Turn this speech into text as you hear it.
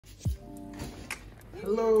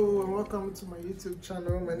Hello and welcome to my YouTube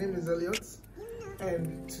channel. My name is Elliot,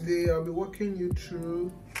 and today I'll be walking you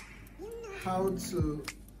through how to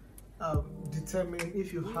determine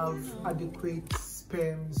if you have adequate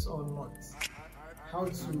sperms or not. How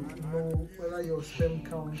to know whether your sperm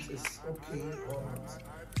count is okay or not.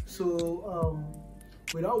 So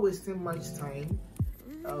without wasting much time,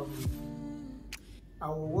 I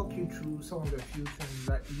will walk you through some of the few things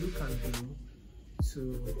that you can do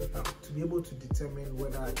to be able to determine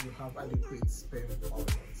whether you have adequate sperm or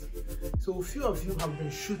not. So a few of you have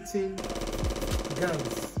been shooting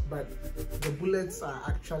guns, but the bullets are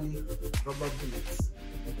actually rubber bullets,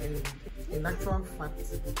 and in actual fact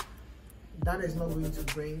that is not going to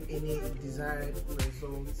bring any desired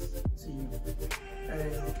results to you.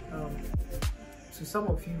 And to some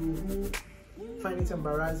of you who find it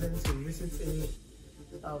embarrassing to visit any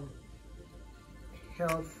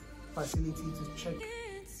health facility to check,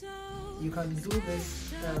 you can do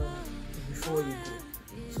this before you go.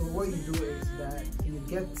 So what you do is that you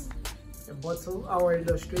get a bottle. I will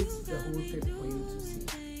illustrate the whole thing for you to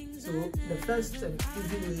see. So the first and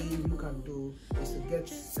easy way you can do is to get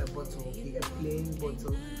a bottle, okay, a plain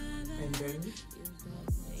bottle, and then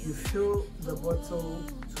you fill the bottle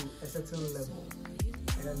to a certain level,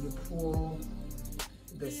 and then you pour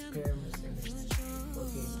the sperms in it.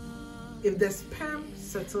 Okay. If the sperm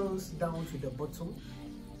settles down to the bottom,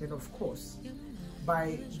 then of course,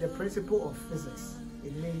 by the principle of physics,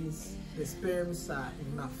 it means the sperms are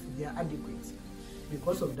enough, they are adequate.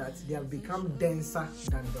 Because of that, they have become denser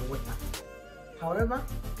than the water. However,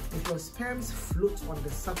 if your sperms float on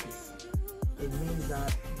the surface, it means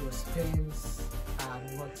that your sperms are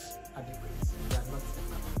not adequate, they are not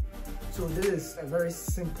enough. So this is a very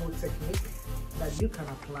simple technique that you can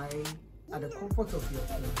apply at the comfort of your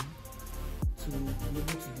home to be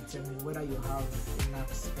able to determine whether you have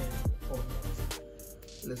enough sperm or not.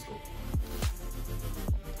 Let's go.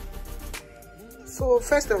 So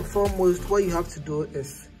first and foremost, what you have to do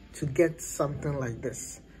is to get something like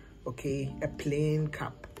this, okay, a plain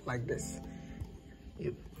cup like this.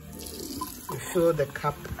 You fill the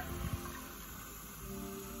cup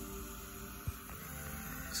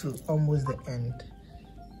to almost the end.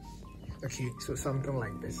 Okay, so something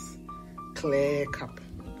like this, clear cup.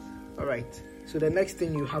 All right, so the next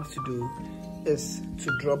thing you have to do is to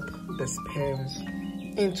drop the sperms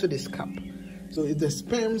into this cup. So if the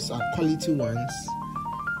sperms are quality ones,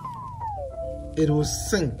 it will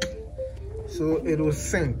sink. So it will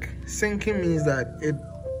sink. Sinking means that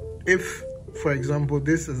if for example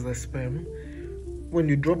this is the sperm, when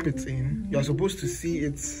you drop it in, you're supposed to see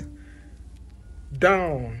it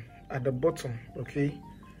down at the bottom, okay,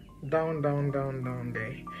 down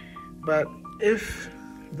there. But if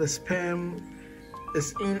the sperm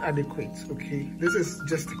is inadequate, okay, this is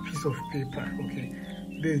just a piece of paper, okay,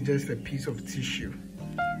 this is just a piece of tissue,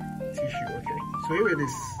 okay. So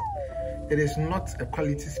if it is not a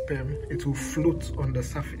quality sperm, it will float on the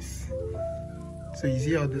surface. So you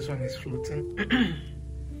see how this one is floating.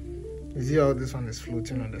 You see how this one is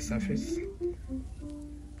floating on the surface.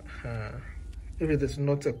 If it is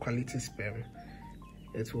not a quality sperm,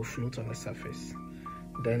 it will float on the surface.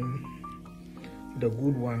 Then the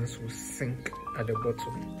good ones will sink at the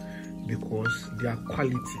bottom because they are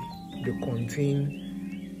quality. They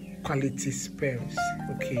contain quality sperms,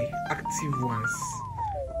 okay, active ones,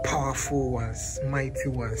 powerful ones, mighty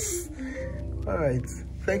ones. All right,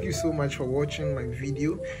 thank you so much for watching my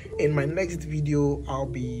video. In my next video, I'll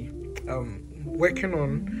be working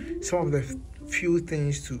on some of the few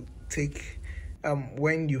things to take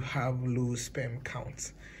when you have low sperm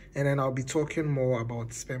count, and then I'll be talking more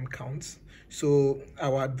about sperm counts. So I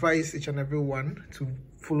will advise each and every one to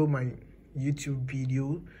follow my YouTube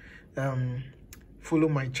video, follow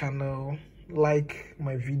my channel, like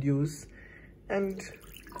my videos, and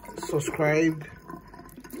subscribe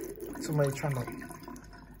to my channel.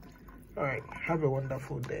 All right, have a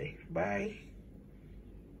wonderful day. Bye.